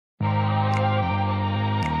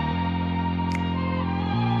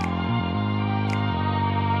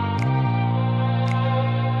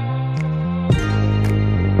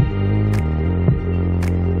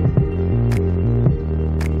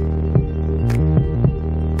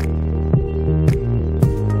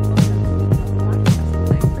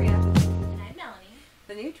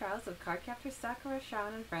Captor Sakura,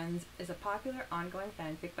 Syaoran, and Friends is a popular ongoing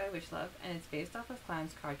fanfic by Wishluv, and it's based off of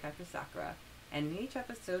Clan's card Captor Sakura. And in each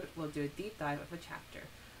episode, we'll do a deep dive of a chapter.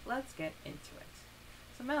 Let's get into it.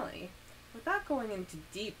 So Melanie, without going into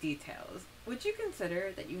deep details, would you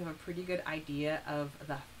consider that you have a pretty good idea of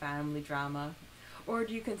the family drama? Or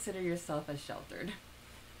do you consider yourself as sheltered?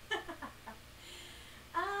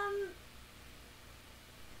 I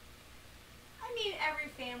mean, every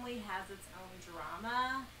family has its own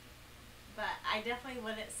drama, but I definitely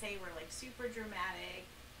wouldn't say we're like super dramatic,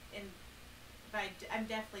 but I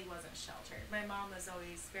definitely wasn't sheltered. My mom was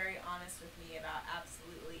always very honest with me about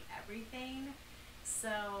absolutely everything.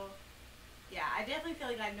 So, yeah, I definitely feel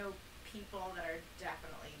like I know people that are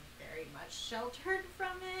definitely very much sheltered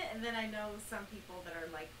from it, and then I know some people that are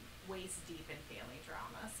like waist deep in family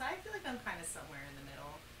drama. So I feel like I'm kind of somewhere in the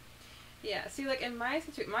middle. Yeah, see, like in my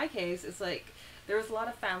case, it's like there was a lot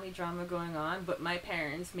of family drama going on, but my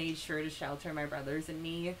parents made sure to shelter my brothers and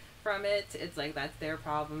me from it. It's like that's their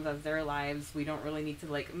problems, that's their lives. We don't really need to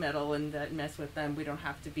like meddle and mess with them. We don't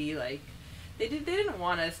have to be like they didn't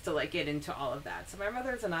want us to like get into all of that. So my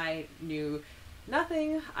brothers and I knew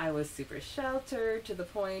nothing. I was super sheltered to the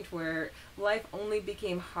point where life only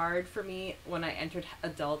became hard for me when I entered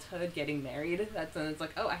adulthood, getting married. That's when it's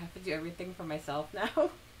like, oh, I have to do everything for myself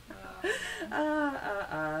now.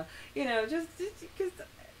 You know, just because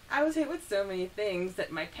I was hit with so many things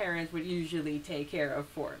that my parents would usually take care of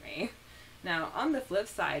for me. Now, on the flip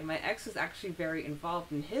side, my ex was actually very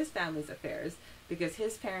involved in his family's affairs because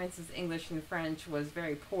his parents' English and French was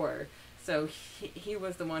very poor. So he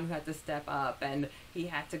was the one who had to step up, and he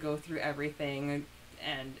had to go through everything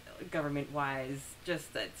and government-wise,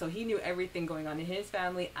 just that. So he knew everything going on in his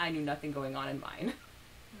family. I knew nothing going on in mine.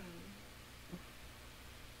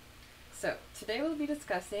 So, today we'll be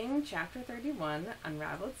discussing Chapter 31,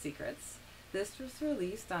 Unraveled Secrets. This was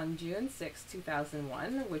released on June 6,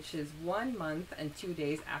 2001, which is 1 month and 2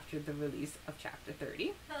 days after the release of Chapter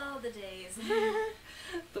 30. Oh, the days.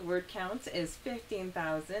 The word count is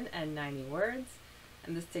 15,090 words,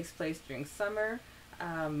 and this takes place during summer,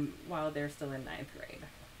 while they're still in 9th grade.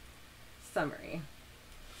 Summary.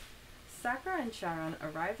 Sakura and Syaoran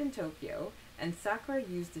arrived in Tokyo, and Sakura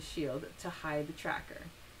used the shield to hide the tracker.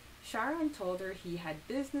 Syaoran told her he had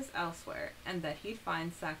business elsewhere and that he'd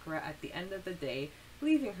find Sakura at the end of the day,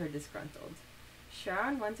 leaving her disgruntled.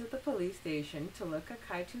 Syaoran went to the police station to look at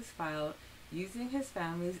Kaitu's file, using his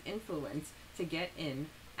family's influence to get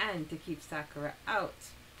in and to keep Sakura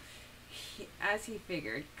out. As he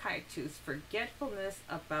figured, Kaitu's forgetfulness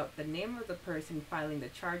about the name of the person filing the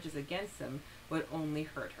charges against him would only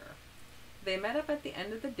hurt her. They met up at the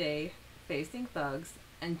end of the day, facing thugs,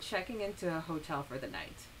 and checking into a hotel for the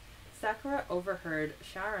night. Sakura overheard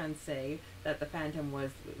Syaoran say that the phantom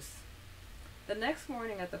was loose. The next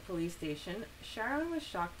morning at the police station, Syaoran was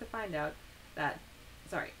shocked to find out that...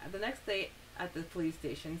 the next day at the police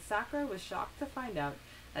station, Sakura was shocked to find out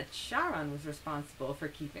that Syaoran was responsible for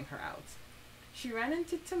keeping her out. She ran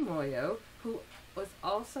into Tomoyo, who was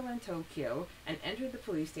also in Tokyo, and entered the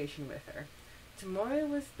police station with her. Tomoyo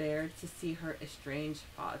was there to see her estranged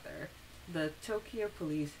father, the Tokyo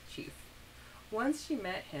police chief. Once she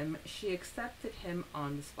met him, she accepted him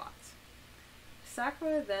on the spot.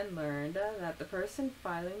 Sakura then learned that the person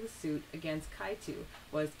filing the suit against Kaitu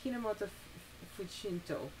was Kinomoto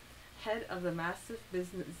Fujinto, head of the massive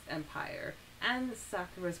business empire, and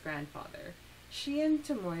Sakura's grandfather. She and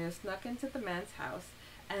Tomoyo snuck into the man's house,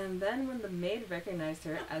 and then when the maid recognized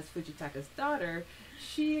her as Fujitaka's daughter,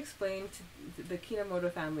 she explained the Kinomoto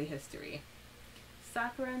family history.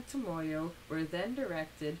 Sakura and Tomoyo were then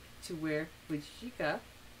directed to where Fujitaka,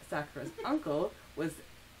 Sakura's uncle, was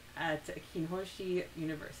at Kinhoshi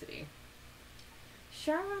University.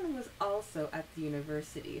 Syaoran was also at the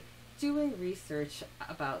university doing research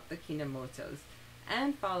about the Kinomotos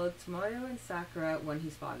and followed Tomoyo and Sakura when he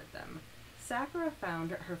spotted them. Sakura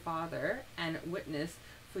found her father and witnessed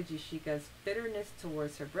Fujitaka's bitterness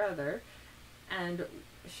towards her brother, and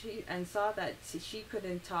saw that she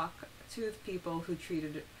couldn't talk to people who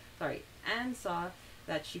treated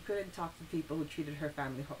her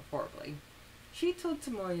family horribly. She told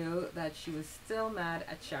Tomoyo that she was still mad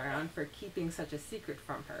at Syaoran for keeping such a secret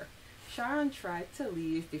from her. Syaoran tried to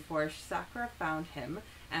leave before Sakura found him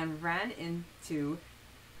and ran into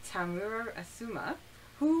Tamura Asuma,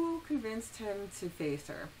 who convinced him to face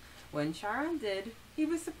her. When Syaoran did, he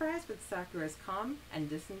was surprised with Sakura's calm and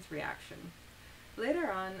distant reaction. Later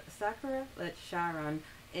on, Sakura let Syaoran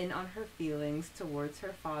in on her feelings towards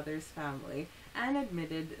her father's family and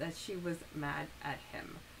admitted that she was mad at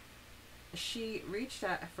him. She reached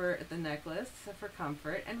out for the necklace for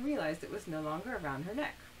comfort and realized it was no longer around her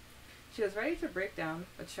neck. She was ready to break down,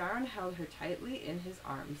 but Syaoran held her tightly in his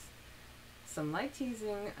arms. Some light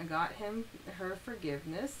teasing got him her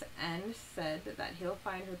forgiveness and said that he'll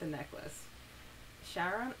find her the necklace.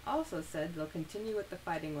 Syaoran also said they'll continue with the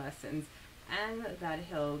fighting lessons and that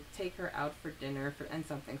he'll take her out for dinner and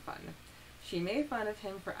something fun. She made fun of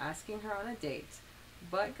him for asking her on a date,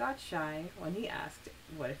 but got shy when he asked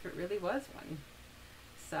what if it really was one.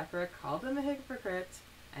 Sakura called him a hypocrite,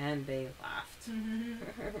 and they laughed.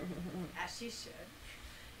 As she should.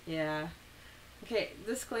 Yeah. Okay,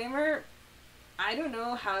 disclaimer, I don't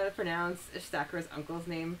know how to pronounce Sakura's uncle's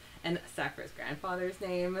name and Sakura's grandfather's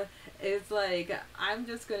name. It's like, I'm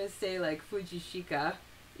just gonna say like Fujishika,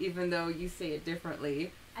 even though you say it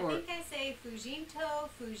differently. I think I say Fujinto,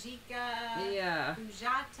 Fujika, yeah,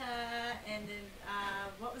 Fujata, and then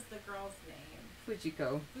what was the girl's name?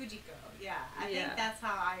 Fujiko. Fujiko, yeah. I think that's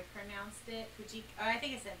how I pronounced it. Fujiko. Or I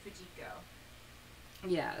think I said Fujiko.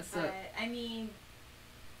 Yeah, so. But, I mean.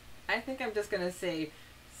 I think I'm just gonna say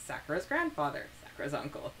Sakura's grandfather, Sakura's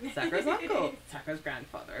uncle, Sakura's uncle, Sakura's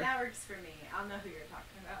grandfather. That works for me. I'll know who you're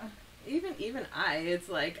talking about. Even it's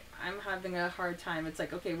like, I'm having a hard time. It's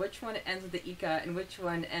like, okay, which one ends with the Ika and which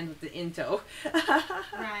one ends with the Into?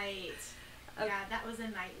 Right. Yeah, that was a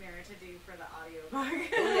nightmare to do for the audiobook.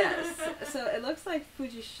 Yes. So it looks like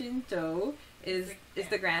Fujishinto is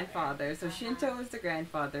the grandfather. So Shinto is the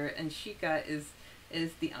grandfather and Shika is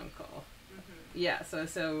the uncle. Mm-hmm. Yeah, so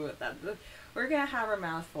that we're going to have our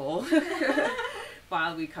mouth full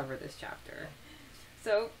while we cover this chapter.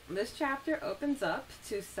 So this chapter opens up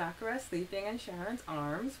to Sakura sleeping in Syaoran's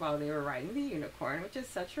arms while they were riding the unicorn, which is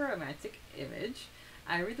such a romantic image.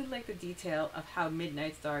 I really like the detail of how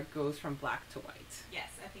Midnight Star goes from black to white. Yes,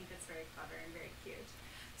 I think that's very clever and very cute.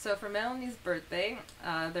 So for Melanie's birthday,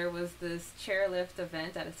 there was this chairlift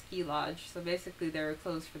event at a ski lodge. So basically they were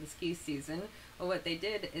closed for the ski season. Well, what they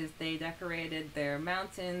did is they decorated their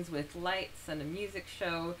mountains with lights and a music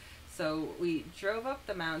show. So we drove up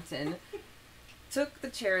the mountain, took the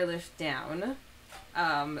chairlift down,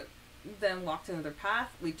 then walked another path.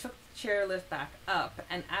 We took the chairlift back up,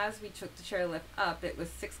 and as we took the chairlift up, it was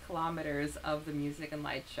 6 kilometers of the music and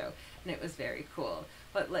light show, and it was very cool.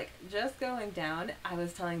 But like, just going down, I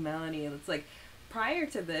was telling Melanie, it's like, prior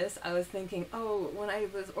to this, I was thinking, oh, when I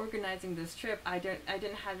was organizing this trip, I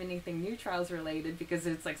didn't have anything New Trials related because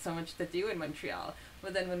it's like so much to do in Montreal.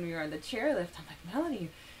 But then when we were on the chairlift, I'm like, Melanie,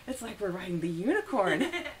 it's like we're riding the unicorn.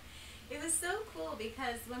 It was so cool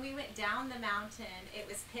because when we went down the mountain, it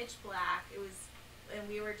was pitch black. And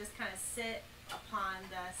we were just kind of sit upon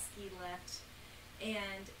the ski lift,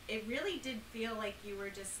 and it really did feel like you were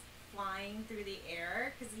just flying through the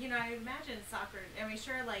air. Because I imagine Sakura. I mean,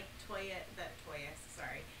 sure, like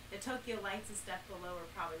the Tokyo lights and stuff below were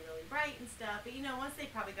probably really bright and stuff. But once they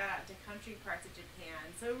probably got out to country parts of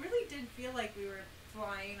Japan, so it really did feel like we were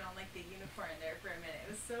flying on like the unicorn there for a minute.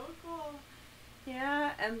 It was so cool.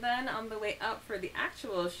 Yeah, and then on the way up for the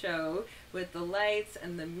actual show, with the lights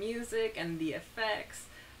and the music and the effects,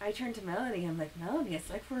 I turned to Melanie, I'm like, Melanie, it's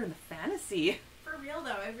like we're in the fantasy. For real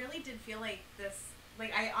though, it really did feel like this,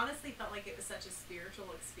 like I honestly felt like it was such a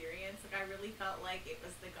spiritual experience. Like I really felt like it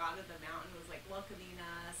was the god of the mountain was like welcoming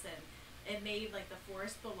us, and it made like the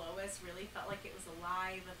forest below us really felt like it was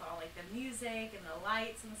alive with all like the music and the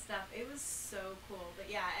lights and stuff. It was so cool. But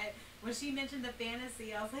yeah, when she mentioned the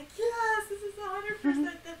fantasy, I was like, yes, this is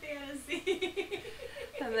 100% the fantasy.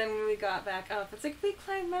 And then when we got back up, it's like we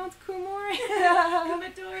climbed Mount Kumori.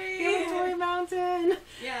 Kumatori Mountain.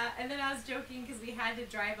 Yeah, and then I was joking because we had to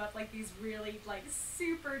drive up like these really like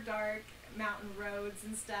super dark mountain roads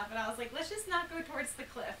and stuff, and I was like, let's just not go towards the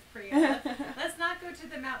cliff, Preya. Let's not go to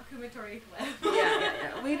the Mount Kumatori cliff.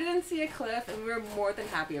 Yeah. We didn't see a cliff, and we were more than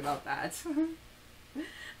happy about that.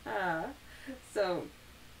 So,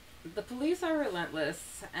 the police are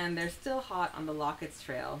relentless, and they're still hot on the Lockets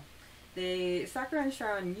trail. Sakura and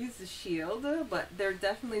Syaoran use the shield, but there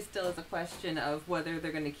definitely still is a question of whether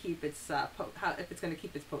they're going to keep its if it's going to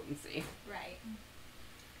keep its potency. Right.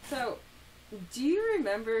 So, do you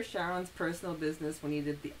remember Syaoran's personal business when he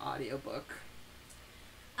did the audiobook?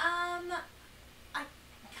 I kind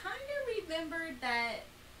of remembered that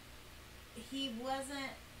he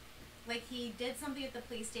wasn't, like, he did something at the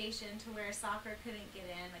police station to where Sakura couldn't get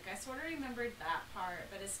in. Like, I sort of remembered that part,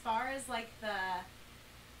 but as far as, like,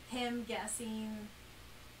 him guessing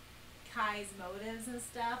Kai's motives and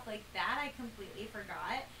stuff, like, that I completely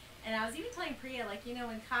forgot. And I was even telling Preya, like,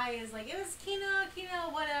 when Kai is like, it was Kino,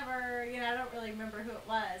 whatever, I don't really remember who it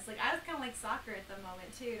was. Like, I was kind of like Sakura at the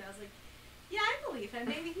moment, too. And I was like, yeah, I believe him.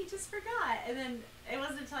 Maybe he just forgot. And then it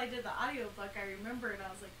wasn't until I did the audiobook I remembered.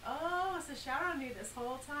 I was like, oh, so Syaoran knew this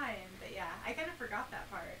whole time. But yeah, I kind of forgot that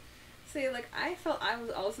part. say, like, I felt I was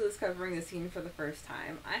also discovering the scene for the first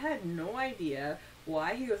time. I had no idea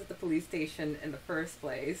why he was at the police station in the first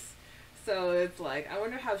place. So it's like, I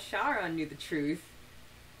wonder how Syaoran knew the truth.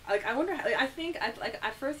 Like, I wonder, like, I think,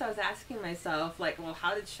 at first I was asking myself, like, well,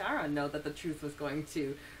 how did Syaoran know that the truth was going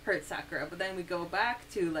to hurt Sakura? But then we go back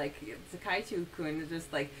to, like, Takaitu-kun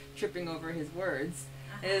just, like, tripping over his words.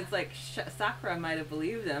 And it's like, Sakura might have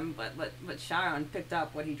believed him, but Syaoran picked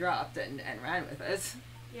up what he dropped and ran with it.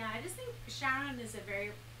 Yeah, I just think Syaoran is a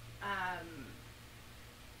very,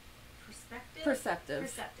 perceptive,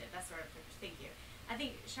 that's the word, thank you. I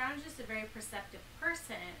think Syaoran's just a very perceptive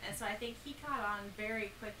person, and so I think he caught on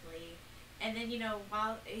very quickly. And then, you know,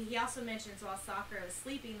 while he also mentions while Sakura was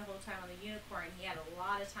sleeping the whole time on the unicorn, he had a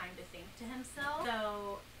lot of time to think to himself.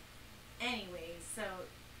 So, anyways,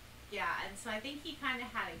 yeah, and so I think he kind of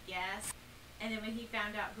had a guess. And then when he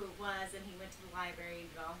found out who it was, and he went to the library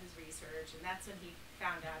and did all his research, and that's when he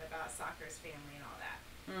found out about Sakura's family and all that.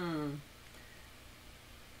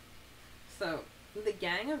 So, the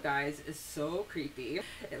gang of guys is so creepy.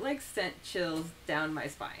 It, like, sent chills down my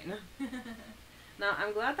spine. Now,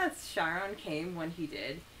 I'm glad that Syaoran came when he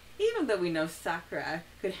did, even though we know Sakura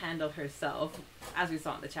could handle herself, as we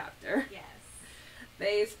saw in the chapter. Yes.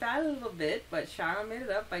 They spat a little bit, but Syaoran made it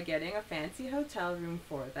up by getting a fancy hotel room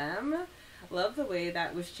for them. Love the way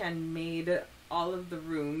that Wish-chan made all of the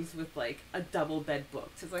rooms with, like, a double bed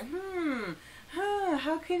booked. It's like,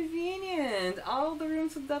 how convenient. All the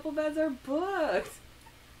rooms with double beds are booked.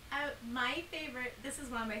 My favorite, this is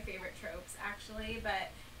one of my favorite tropes, actually, but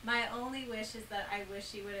my only wish is that I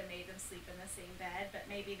wish he would have made them sleep in the same bed, but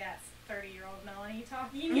maybe that's 30-year-old Melanie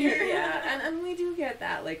talking here. Yeah, and we do get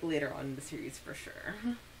that, like, later on in the series for sure.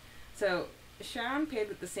 So, Syaoran paid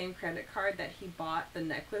with the same credit card that he bought the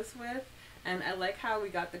necklace with, and I like how we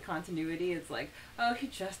got the continuity. It's like, oh, he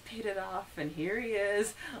just paid it off, and here he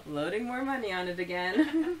is, loading more money on it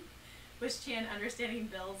again. Wish-chan understanding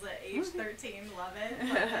bills at age 13, love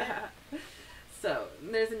it. So,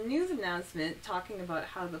 there's a news announcement talking about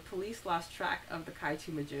how the police lost track of the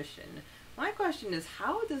Kaitu magician. My question is,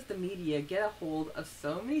 how does the media get a hold of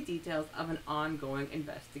so many details of an ongoing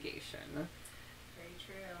investigation? Very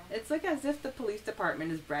true. It's like as if the police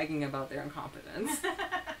department is bragging about their incompetence.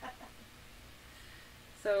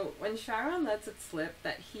 So, when Syaoran lets it slip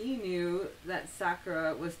that he knew that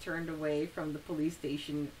Sakura was turned away from the police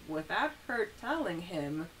station without her telling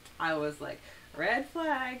him, I was like, red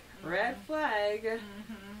flag, red flag.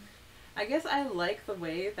 I guess I like the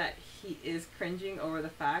way that he is cringing over the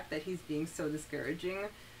fact that he's being so discouraging.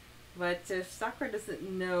 But if Sakura doesn't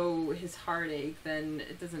know his heartache, then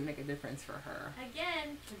it doesn't make a difference for her.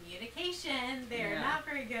 Again, communication. They're not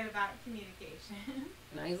very good about communication.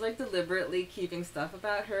 Now he's like deliberately keeping stuff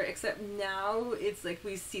about her, except now it's like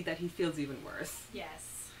we see that he feels even worse.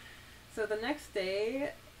 Yes. So the next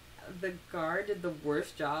day, the guard did the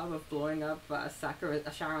worst job of blowing up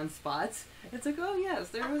Syaoran's spots. It's like, oh yes,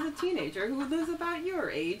 there was a teenager who lives about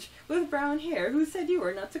your age with brown hair who said you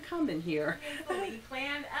were not to come in here. It's the Lee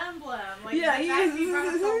Clan emblem. Like, yeah, the fact he brought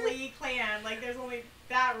up the Lee Clan, like, there's only,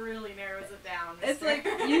 that really narrows it down. It's like,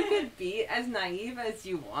 you could be as naive as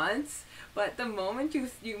you want, but the moment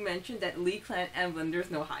you mentioned that Lee Clan emblem,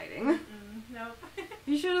 there's no hiding. Nope.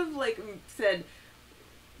 You should have, like, said,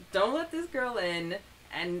 don't let this girl in.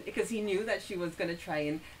 And because he knew that she was going to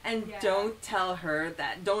try and don't tell her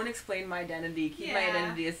that, don't explain my identity, keep my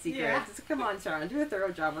identity a secret. It's, come on, Syaoran, do a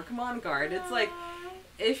thorough job, or come on, guard. It's like,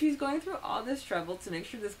 if she's going through all this trouble to make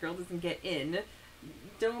sure this girl doesn't get in,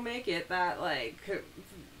 don't make it that, like,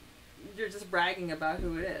 you're just bragging about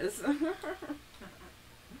who it is.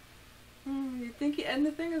 You think and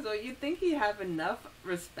the thing is, though, you'd think he'd have enough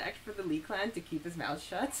respect for the Lee Clan to keep his mouth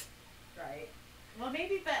shut. Right. Well,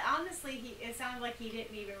 maybe, but honestly, it sounded like he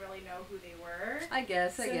didn't even really know who they were. I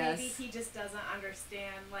guess. So maybe he just doesn't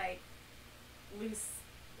understand, like, loose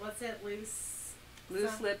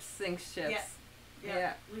lips sink ships.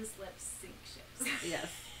 Yeah. Loose lips sink ships.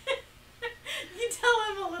 Yes. You tell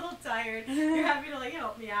I'm a little tired. You're happy to, like,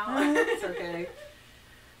 help me out. It's okay.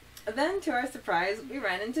 Then, to our surprise, we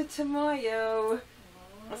ran into Tomoyo.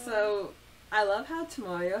 So, I love how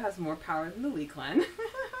Tomoyo has more power than the Lee Clan.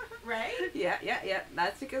 Right? Yeah.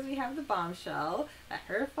 That's because we have the bombshell that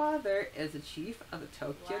her father is the chief of the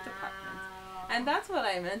Tokyo department. And that's what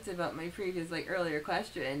I meant about my previous, like, earlier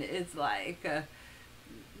question. It's like, are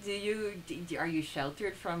you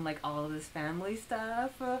sheltered from, like, all of this family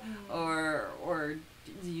stuff? Or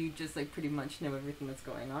do you just, like, pretty much know everything that's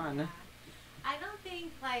going on? Yeah. I don't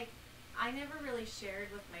think, like, I never really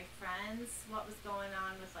shared with my friends what was going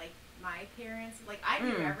on with, like, my parents. Like, I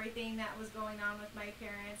knew everything that was going on with my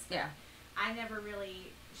parents. Yeah. I never really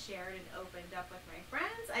shared and opened up with my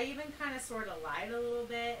friends. I even kind of sort of lied a little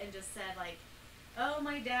bit and just said like, oh,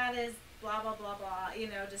 my dad is blah, blah, blah, blah, you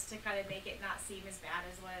know, just to kind of make it not seem as bad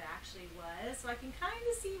as what it actually was. So I can kind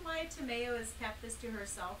of see why Tomeo has kept this to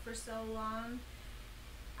herself for so long.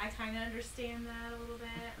 I kind of understand that a little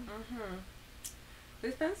bit. Mm-hmm. We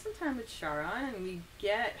spend some time with Syaoran, and we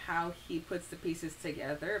get how he puts the pieces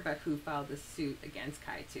together about who filed the suit against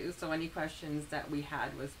Kaito. So any questions that we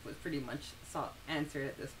had was pretty much answered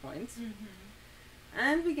at this point. Mm-hmm.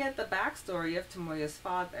 And we get the backstory of Tomoya's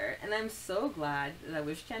father, and I'm so glad that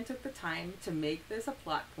Wish-chan took the time to make this a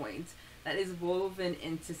plot point that is woven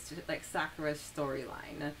into like Sakura's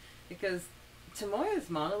storyline, because Tomoya's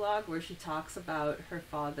monologue where she talks about her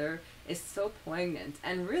father is so poignant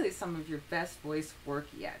and really some of your best voice work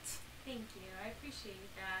yet. Thank you. I appreciate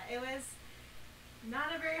that. It was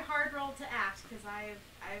not a very hard role to act because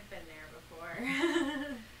I've been there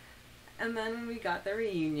before. And then when we got the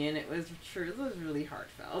reunion, it was really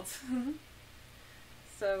heartfelt.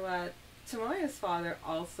 So Tomoya's father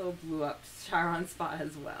also blew up Syaoran's spot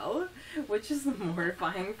as well, which is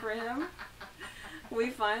mortifying for him. We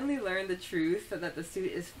finally learned the truth that the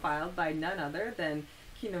suit is filed by none other than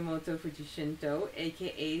Kinomoto Fujishinto,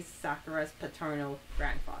 aka Sakura's paternal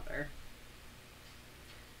grandfather.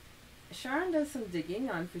 Syaoran does some digging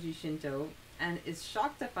on Fujishinto and is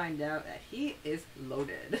shocked to find out that he is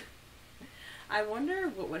loaded. I wonder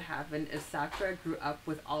what would happen if Sakura grew up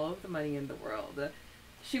with all of the money in the world.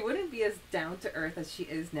 She wouldn't be as down to earth as she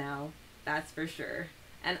is now, that's for sure.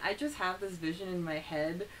 And I just have this vision in my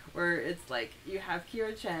head where it's like you have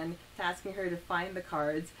Kira-chan tasking her to find the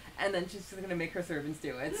cards, and then she's just going to make her servants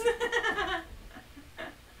do it.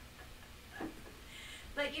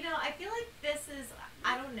 But, you know, I feel like this is,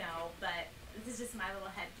 I don't know, but this is just my little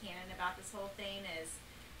headcanon about this whole thing is,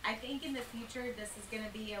 I think in the future this is going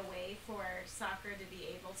to be a way for Sakura to be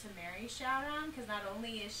able to marry Syaoran, because not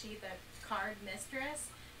only is she the card mistress,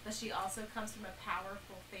 but she also comes from a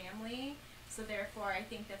powerful family. So therefore, I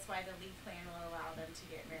think that's why the League clan will allow them to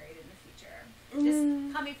get married in the future.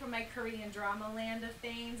 Just coming from my Korean drama land of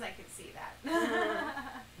things, I could see that.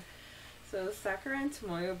 So Sakura and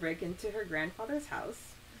Tomoyo break into her grandfather's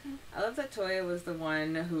house. I love that Toya was the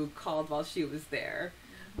one who called while she was there.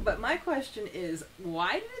 But my question is,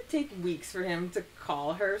 why did it take weeks for him to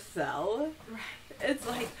call her cell? Right. It's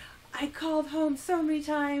like, I called home so many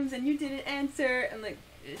times and you didn't answer. And like,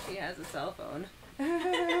 she has a cell phone.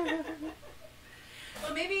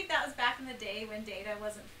 Well, maybe that was back in the day when data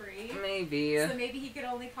wasn't free. Maybe. So maybe he could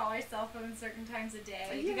only call her cell phone certain times a day.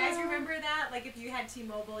 Yeah. Do you guys remember that? Like if you had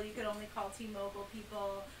T-Mobile, you could only call T-Mobile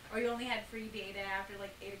people, or you only had free data after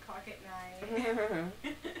like 8 o'clock at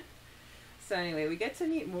night. So anyway, we get to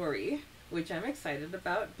meet Mori, which I'm excited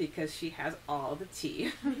about because she has all the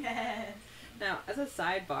tea. Yes. Now, as a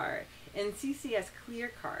sidebar, in CCS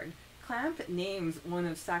Clear Card, Clamp names one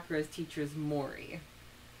of Sakura's teachers Mori.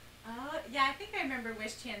 Yeah, I think I remember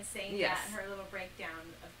Wish-chan saying Yes. that in her little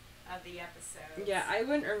breakdown of the episode. Yeah, I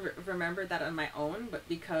wouldn't remember that on my own, but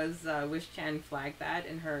because Wish-chan flagged that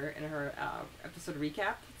in her episode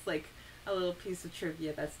recap, it's like a little piece of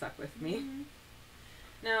trivia that stuck with me. Mm-hmm.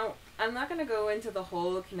 Now, I'm not going to go into the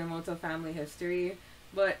whole Kinomoto family history,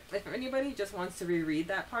 but if anybody just wants to reread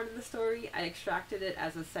that part of the story, I extracted it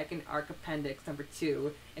as a second arc appendix number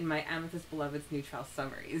 2 in my Amethyst Beloved's New Trial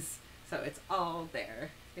summaries. So it's all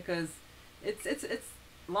there, because it's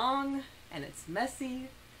long, and it's messy,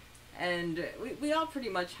 and we all pretty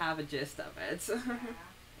much have a gist of it. Yeah.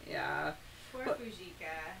 Yeah. Poor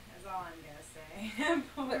Fujika, is all I'm going to say.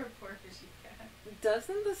 Poor Fujika.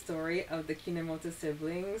 Doesn't the story of the Kinomoto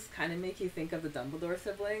siblings kind of make you think of the Dumbledore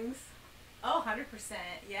siblings? Oh, 100%,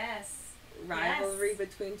 yes. Rivalry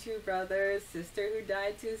between two brothers, sister who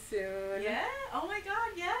died too soon. Yeah, oh my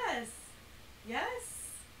god, yes. Yes.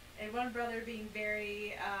 And one brother being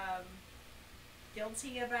very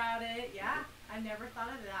guilty about it. Yeah, I never thought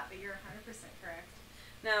of that, but you're 100% correct.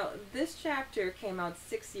 Now, this chapter came out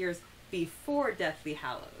 6 years before Deathly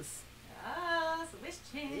Hallows. Ah, so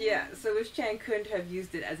Wish-chan. Yeah, so Wish-chan couldn't have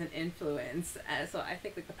used it as an influence. So I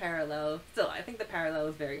think like the parallel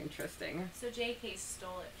is very interesting. So JK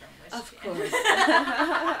stole it from Of Wish-chan.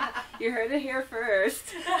 course. You heard it here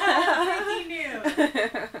first. Breaking news.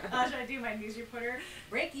 Should I do my news reporter?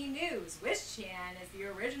 Breaking news. Wish-chan is the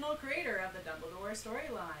original creator of the Dumbledore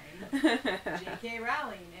storyline. J.K.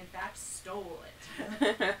 Rowling, in fact, stole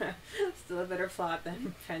it. Still a better plot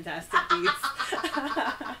than Fantastic Beasts.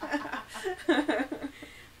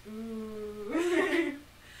 Ooh.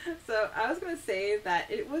 So So I was going to say that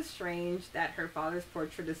it was strange that her father's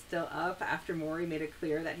portrait is still up after Mori made it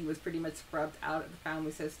clear that he was pretty much scrubbed out of the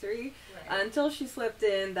family's history, Right. until she slipped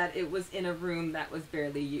in that it was in a room that was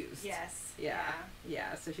barely used. Yes.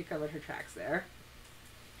 Yeah, so she covered her tracks there.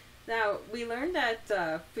 Now, we learned that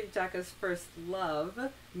Fujitaka's first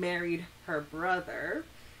love married her brother.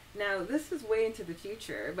 Now, this is way into the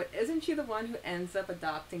future, but isn't she the one who ends up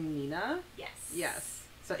adopting Nina? Yes. Yes.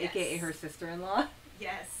 So, Yes. aka her sister-in-law.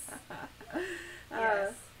 Yes.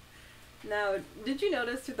 Yes. Now, did you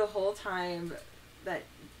notice through the whole time that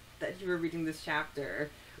you were reading this chapter,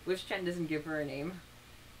 Wish-chan doesn't give her a name?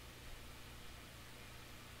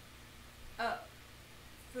 Oh.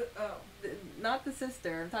 Not the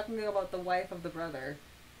sister. I'm talking about the wife of the brother.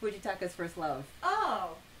 Fujitaka's first love.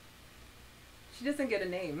 Oh. She doesn't get a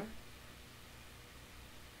name.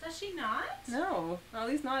 Does she not? No, at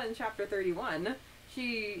least not in chapter 31.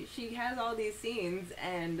 She has all these scenes,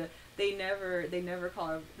 and they never call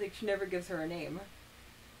her. Like, she never gives her a name.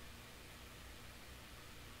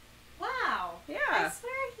 Wow. Yeah. I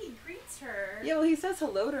swear he greets her. Yeah, well, he says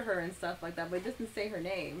hello to her and stuff like that, but he doesn't say her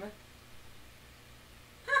name.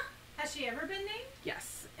 Huh. Has she ever been named?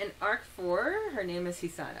 Yes, in arc 4, her name is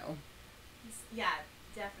Hisano. Yeah,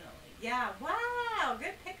 definitely. Yeah. Wow.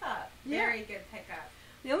 Good pickup. Yeah. Very good pickup.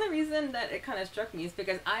 The only reason that it kind of struck me is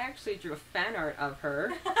because I actually drew a fan art of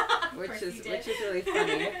her, Of which course is you did. really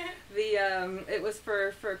funny. It was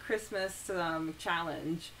for a Christmas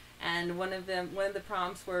challenge, and one of the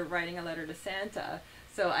prompts were writing a letter to Santa.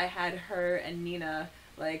 So I had her and Nina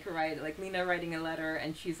Nina writing a letter,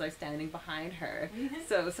 and she's like standing behind her.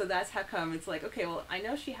 So that's how come it's like, okay, well, I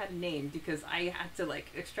know she had a name because I had to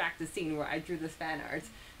like extract the scene where I drew this fan art.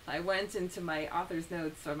 I went into my author's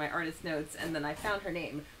notes or my artist's notes, and then I found her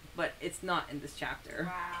name, but it's not in this chapter.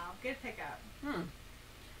 Wow. Good pickup.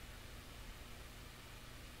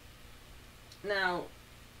 Now,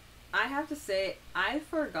 I have to say, I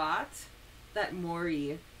forgot that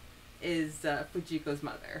Mori is Fujiko's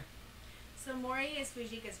mother. So Mori is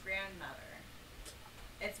Fujika's grandmother.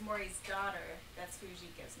 It's Mori's daughter. That's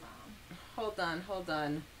Fujika's mom. Hold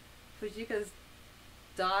on. Fujika's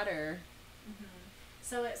daughter. Mm-hmm.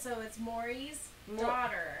 So it's Mori's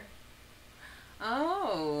daughter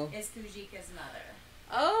Oh. is Fujika's mother.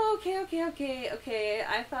 Oh, okay.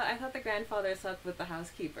 I thought the grandfather slept with the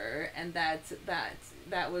housekeeper, and that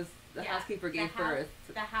was the housekeeper gave birth.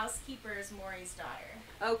 The housekeeper is Mori's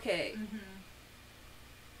daughter. Okay. Mm-hmm.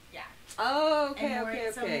 Yeah. Oh, okay, And Mori,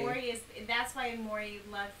 okay. So Mori that's why Mori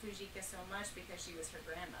loved Fujika so much, because she was her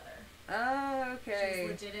grandmother. Oh, okay. She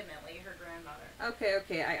was legitimately her grandmother.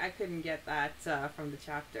 Okay. I couldn't get that from the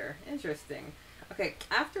chapter. Interesting. Okay,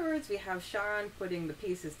 afterwards we have Syaoran putting the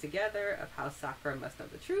pieces together of how Sakura must know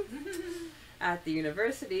the truth. At the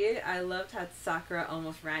university, I loved how Sakura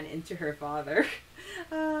almost ran into her father.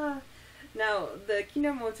 Now, the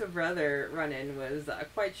Kinomoto brother run-in was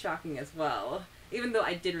quite shocking as well, even though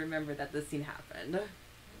I did remember that this scene happened.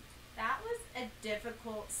 That was a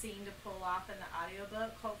difficult scene to pull off in the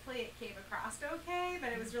audiobook. Hopefully it came across okay,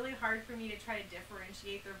 but it was really hard for me to try to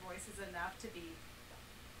differentiate their voices enough to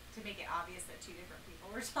make it obvious that two different people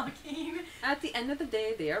were talking. At the end of the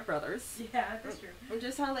day, they are brothers. Yeah, that's true. And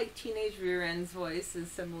just how like teenage Riren's voice is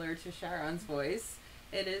similar to Sharon's voice.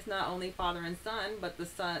 It is not only father and son, but the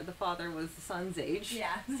father was the son's age.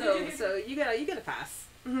 Yeah. So you get a pass.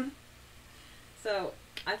 So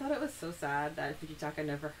I thought it was so sad that Fujitaka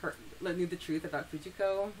never knew the truth about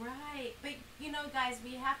Fujiko. Right, but guys,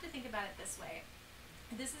 we have to think about it this way.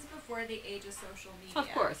 This is before the age of social media.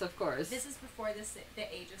 Of course. This is before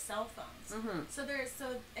the age of cell phones. Mm-hmm. So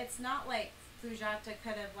it's not like Fujata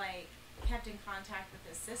could have like kept in contact with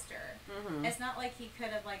his sister. Mm-hmm. It's not like he could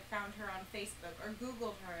have like found her on Facebook or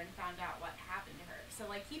Googled her and found out what happened to her. So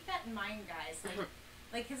like keep that in mind, guys.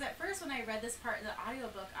 Like, because at first when I read this part in the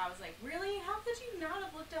audiobook, I was like, really? How could you not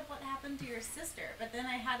have looked up what happened to your sister? But then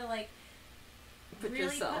I had to like put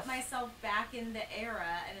myself back in the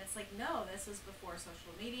era, and it's like, no, this was before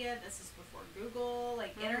social media, this is before Google,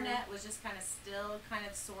 like internet was just kind of still kind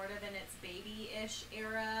of sort of in its baby-ish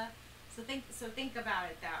era. So think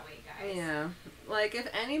about it that way, guys. Yeah. Like, if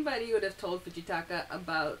anybody would have told Fujitaka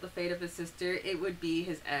about the fate of his sister, it would be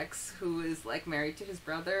his ex, who is, like, married to his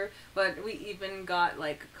brother. But we even got,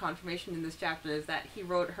 like, confirmation in this chapter is that he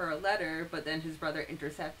wrote her a letter, but then his brother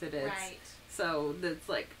intercepted it. Right. So that's,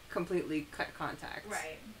 like, completely cut contact.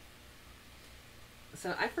 Right.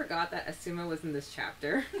 So I forgot that Asuma was in this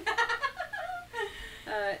chapter.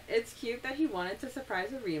 It's cute that he wanted to surprise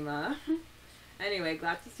Arima. Anyway,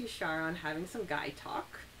 glad to see Syaoran having some guy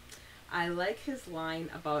talk. I like his line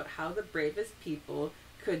about how the bravest people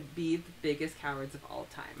could be the biggest cowards of all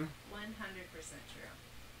time. 100% true.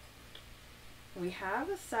 We have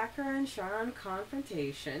a Sakura and Syaoran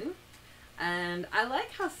confrontation. And I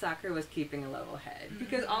like how Sakura was keeping a level head.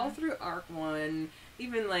 Because all through Arc 1,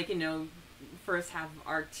 even like, you know, first half of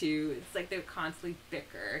Arc 2, it's like they would constantly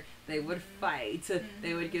bicker. They would fight.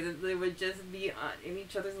 They would just be on in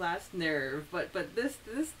each other's last nerve. But this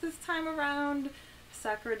time around,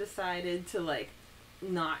 Sakura decided to like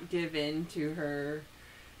not give in to her.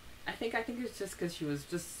 I think it's just because she was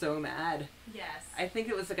just so mad. Yes. I think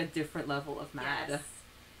it was like a different level of mad. Yes.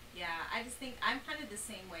 Yeah, I just think I'm kind of the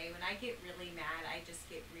same way. When I get really mad, I just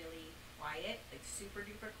get really quiet, like super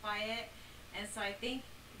duper quiet. And so I think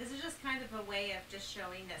this is just kind of a way of just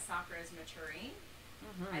showing that Sakura is maturing.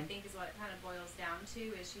 I think is what it kind of boils down to,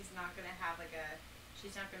 is she's not going to have like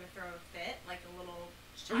she's not going to throw a fit like a little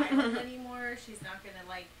child anymore. She's not going to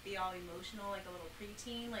like be all emotional like a little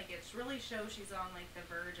preteen. Like it really shows she's on like the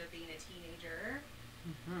verge of being a teenager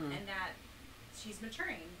and that she's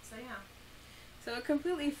maturing. So yeah. So it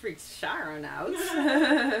completely freaks Syaoran out.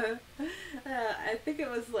 I think it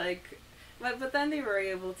was like, but then they were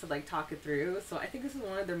able to like talk it through. So I think this is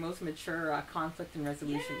one of their most mature conflict and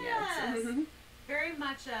resolution yet. Very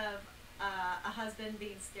much of a husband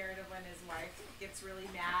being scared of when his wife gets really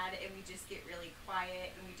mad, and we just get really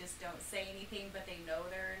quiet and we just don't say anything, but they know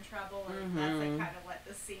they're in trouble, and that's like kind of what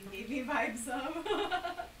the scene gave me vibes of.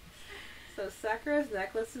 So Sakura's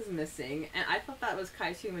necklace is missing, and I thought that was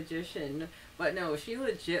Kaiju Magician, but no, she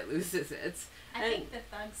legit loses it. I think the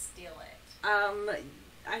thugs steal it.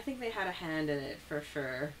 I think they had a hand in it for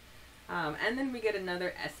sure. And then we get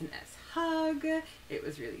another S&S hug. It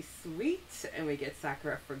was really sweet, and we get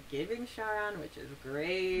Sakura forgiving Syaoran, which is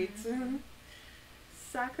great.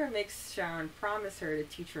 Sakura makes Syaoran promise her to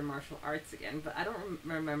teach her martial arts again, but I don't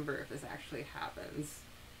remember if this actually happens.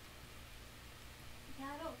 Yeah,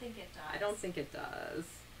 I don't think it does. I don't think it does.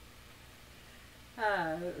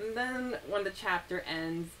 And then when the chapter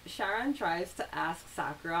ends, Syaoran tries to ask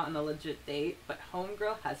Sakura on a legit date, but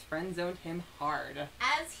Homegirl has friend-zoned him hard.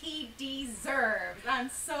 As he deserves. I'm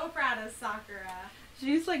so proud of Sakura.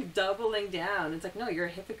 She's like doubling down. It's like, no, you're a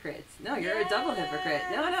hypocrite. No, you're a double hypocrite.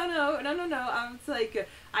 No. It's like,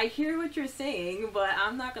 I hear what you're saying, but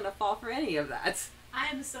I'm not gonna fall for any of that. I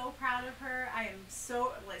am so proud of her. I am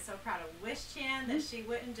so proud of Wish-chan that she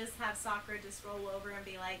wouldn't just have Sakura just roll over and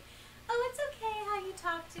be like, oh, it's okay how you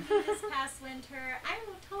talked to me this past winter. I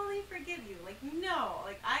will totally forgive you. Like, no.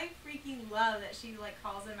 Like, I freaking love that she, like,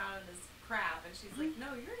 calls him out on his crap. And she's like,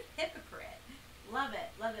 no, you're a hypocrite. Love it.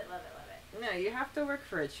 Love it, love it, love it. No, you have to work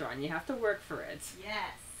for it, Sean. You have to work for it.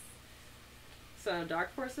 Yes. So,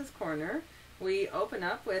 Dark Forces Corner. We open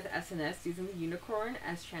up with S&S using the unicorn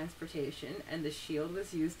as transportation, and the shield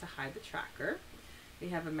was used to hide the tracker. We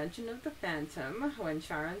have a mention of the Phantom when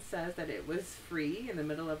Syaoran says that it was free in the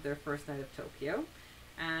middle of their first night of Tokyo.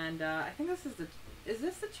 And I think this is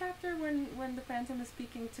this the chapter when the Phantom is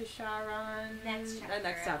speaking to Syaoran? Next chapter.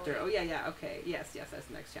 Next chapter. Oh, yeah, okay. Yes, that's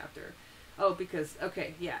the next chapter. Oh, because,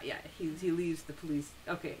 okay, yeah, he leaves the police.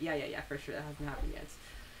 Okay, yeah, for sure, that hasn't happened yet.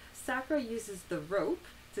 Sakura uses the rope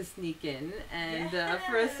to sneak in, and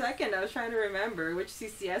for a second I was trying to remember which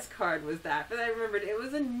CCS card was that, but I remembered it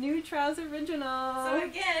was a New Trials original. So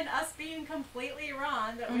again, us being completely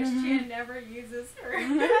wrong that Wish-chan never uses her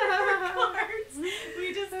cards.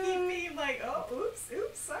 We just keep being like, oh, oops,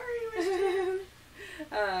 sorry, Wish-chan.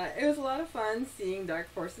 It was a lot of fun seeing Dark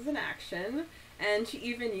Forces in action, and she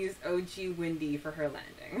even used OG Windy for her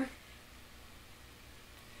landing.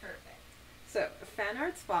 So, fan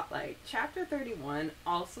art spotlight. Chapter 31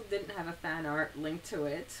 also didn't have a fan art linked to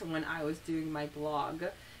it when I was doing my blog,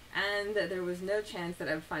 and there was no chance that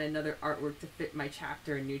I would find another artwork to fit my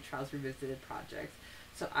chapter in New Trials Revisited project.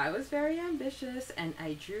 So I was very ambitious, and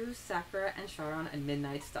I drew Sakura and Syaoran and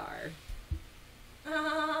Midnight Star.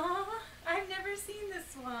 Aww, I've never seen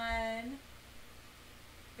this one.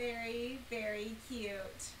 Very, very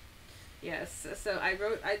cute. Yes, so I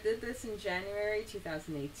did this in January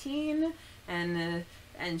 2018, and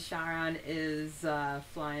Syaoran is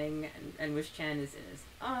flying, and Wish-chan is in his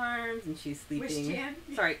arms, and she's sleeping. Wish-chan?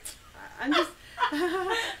 Sorry, I'm just...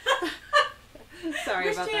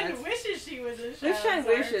 Sorry about that. Wish-chan wishes she was in Syaoran's Wish-chan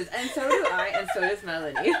wishes, and so do I, and so does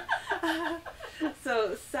Melanie.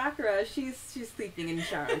 So Sakura, she's sleeping in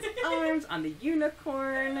Syaoran's arms on the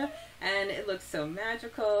unicorn, and it looks so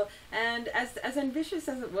magical. And as ambitious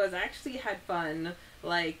as it was, I actually had fun,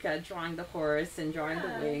 like drawing the horse and drawing the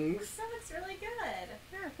wings. That looks really good.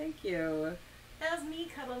 Yeah, thank you. That was me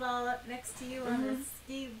cuddled all up next to you on the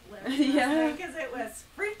ski lift. Yeah. Because it was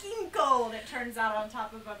freaking cold, it turns out, on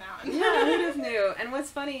top of a mountain. Yeah, who just knew? And what's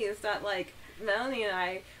funny is that, like, Melanie and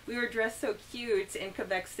I, we were dressed so cute in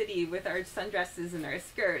Quebec City with our sundresses and our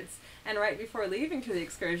skirts. And right before leaving to the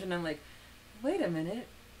excursion, I'm like, wait a minute,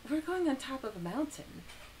 we're going on top of a mountain.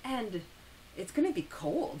 And it's going to be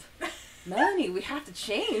cold. Melanie, we have to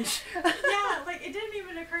change. Yeah, like it didn't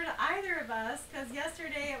even occur to either of us because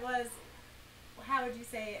yesterday it was, how would you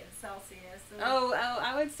say it in Celsius? It was,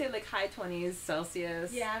 I would say like high 20s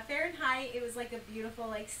Celsius. yeah, Fahrenheit, it was like a beautiful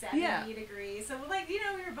like 70 degrees. So like, you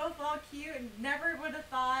know, we were both all cute and never would have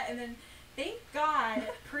thought. And then thank God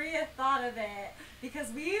Preya thought of it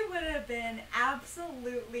because we would have been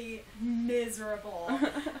absolutely miserable.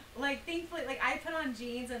 Like thankfully, like I put on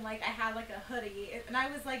jeans and like I had like a hoodie and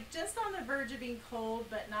I was like just on the verge of being cold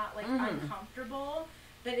but not like uncomfortable.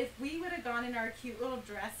 But if we would have gone in our cute little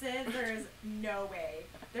dresses, there's no way.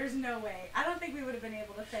 There's no way. I don't think we would have been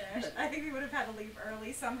able to finish. I think we would have had to leave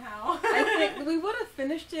early somehow. I think we would have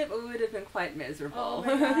finished it, but we would have been quite miserable. Oh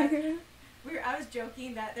my God. I was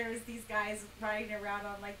joking that there was these guys riding around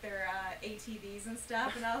on like their ATVs and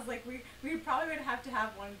stuff, and I was like, we probably would have to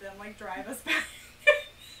have one of them like drive us back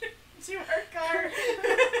to our car.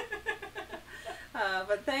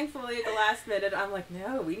 But thankfully, at the last minute, I'm like,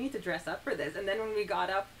 no, we need to dress up for this. And then when we got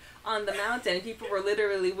up on the mountain, people were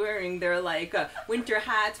literally wearing their like winter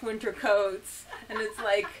hats, winter coats, and it's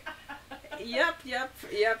like, yep,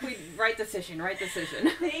 right decision.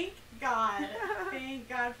 Thank God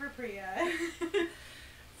for Preya.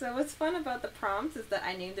 So what's fun about the prompt is that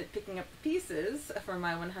I named it Picking Up the Pieces for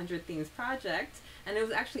my 100 Themes project, and it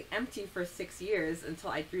was actually empty for 6 years until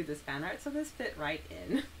I drew this fan art, so this fit right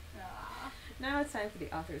in. Now it's time for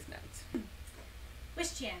the author's note.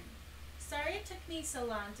 Wish-chan. Sorry it took me so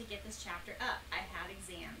long to get this chapter up. I had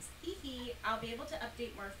exams. Hee hee. I'll be able to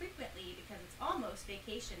update more frequently because it's almost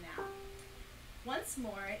vacation now. Once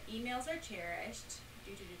more, emails are cherished.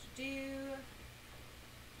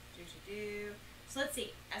 So let's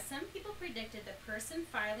see. As some people predicted, the person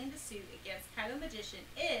filing the suit against Kaido Magician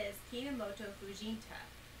is Kinomoto Fujita,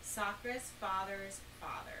 Sakura's father's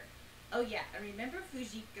father. Oh yeah, and remember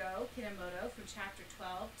Fujiko Kinomoto from chapter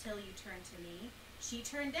 12, Till You Turn to Me? She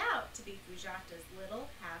turned out to be Fujita's little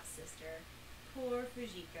half-sister. Poor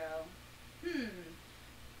Fujiko.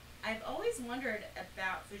 I've always wondered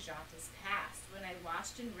about Fujita's past when I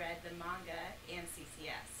watched and read the manga and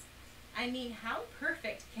CCS. I mean, how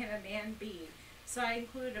perfect can a man be? So I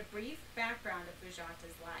included a brief background of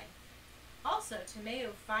Fujita's life. Also, Tomeo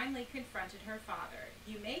finally confronted her father.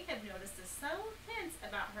 You may have noticed the subtle hints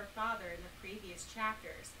about her father in the previous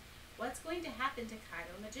chapters. What's going to happen to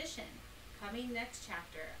Kaido Magician? Coming next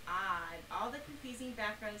chapter. And all the confusing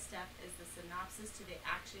background stuff is the synopsis to the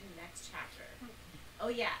action next chapter. Oh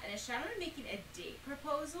yeah, and is Syaoran making a date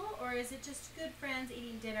proposal, or is it just good friends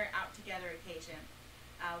eating dinner out together occasion?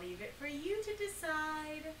 I'll leave it for you to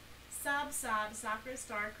decide. Sob, Sakura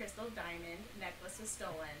Star Crystal Diamond necklace was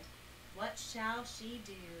stolen. What shall she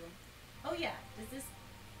do? Oh yeah, does this...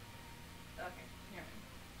 Okay, never mind.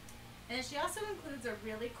 And then she also includes a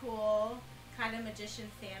really cool Kaido Magician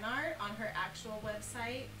fan art on her actual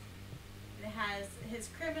website. And it has his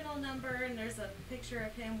criminal number, and there's a picture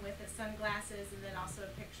of him with his sunglasses, and then also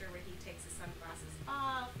a picture where he takes his sunglasses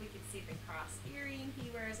off. We can see the cross earring he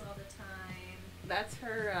wears all the time. That's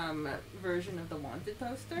her version of the wanted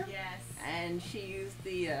poster. Yes. And she used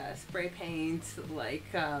the spray paint like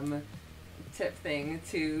tip thing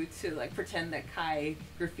to like pretend that Kai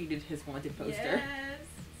graffitied his wanted poster.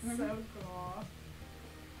 Yes. So cool.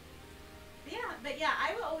 But yeah,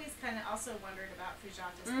 I've always kind of also wondered about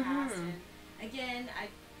Fujita's past, and again, I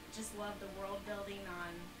just love the world building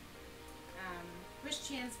on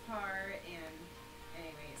Wish-chan's part, and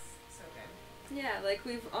anyways, so good. Yeah, like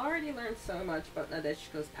we've already learned so much about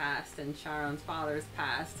Nadeshiko's past and Syaoran's father's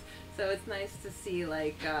past, so it's nice to see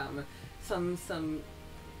like some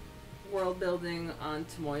world building on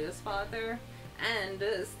Tomoya's father and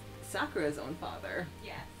Sakura's own father.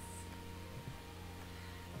 Yes.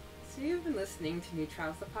 So you've been listening to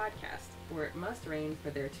Neutrals the podcast, where it must rain for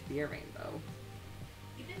there to be a rainbow.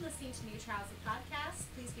 You've been listening to Neutrals the podcast.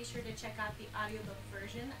 Please be sure to check out the audiobook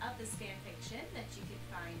version of this fan fiction that you can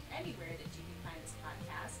find anywhere that you can find this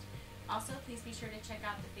podcast. Also, please be sure to check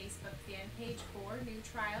out the Facebook fan page for New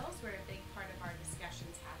Trials, where a big part of our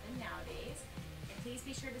discussions happen nowadays. And please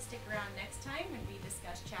be sure to stick around next time when we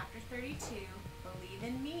discuss Chapter 32, Believe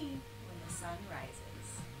in Me When the Sun Rises.